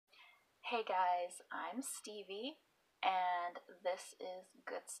Hey guys, I'm Stevie, and this is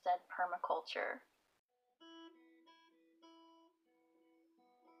Goodstead Permaculture.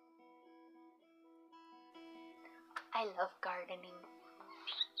 I love gardening.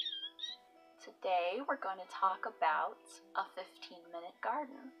 Today we're going to talk about a 15-minute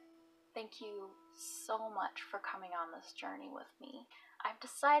garden. Thank you so much for coming on this journey with me. I've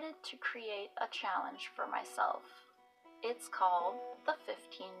decided to create a challenge for myself. It's called the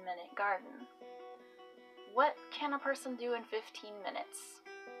 15-minute garden. What can a person do in 15 minutes?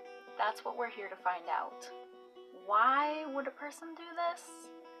 That's what we're here to find out. Why would a person do this?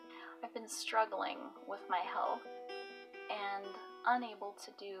 I've been struggling with my health and unable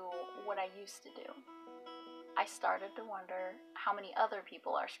to do what I used to do. I started to wonder how many other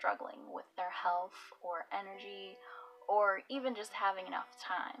people are struggling with their health or energy or even just having enough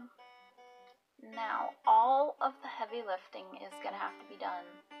time. Now, all of the heavy lifting is going to have to be done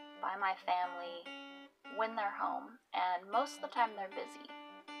by my family when they're home, and most of the time they're busy.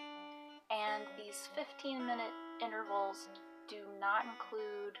 And these 15-minute intervals do not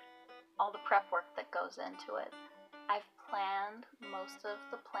include all the prep work that goes into it. I've planned most of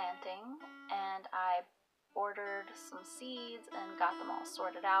the planting, and I ordered some seeds and got them all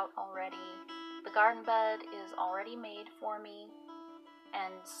sorted out already. The garden bed is already made for me,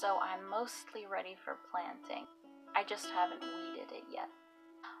 and so I'm mostly ready for planting. I just haven't weeded it yet.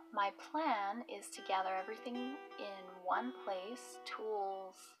 My plan is to gather everything in one place,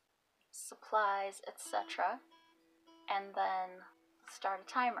 tools, supplies, etc., and then start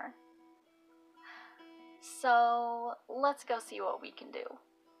a timer. So let's go see what we can do.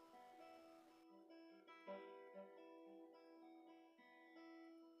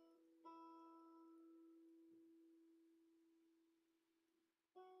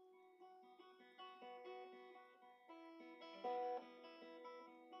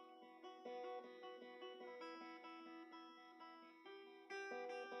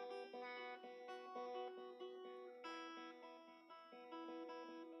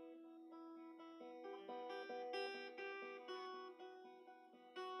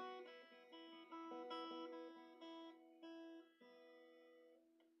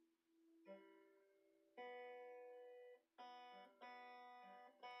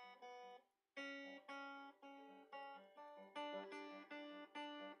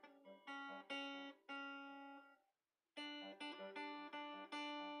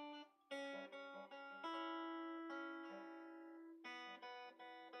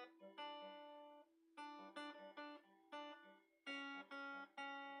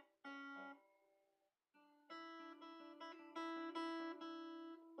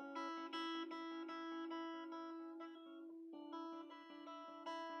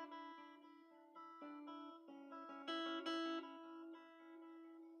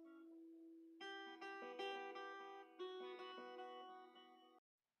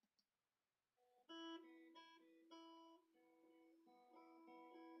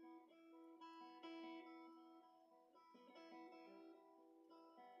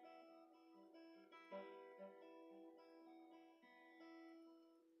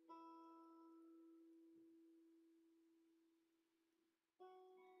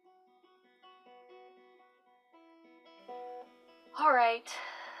 Alright,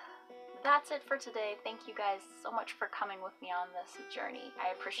 that's it for today. Thank you guys so much for coming with me on this journey.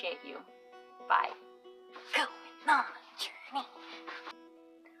 I appreciate you. Bye. Going on a journey.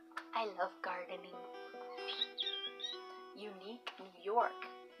 I love gardening. Unique New York.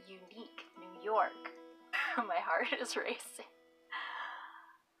 Unique New York. My heart is racing.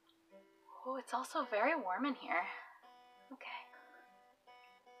 Oh, it's also very warm in here. Okay.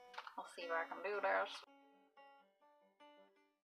 I'll see if I can do this.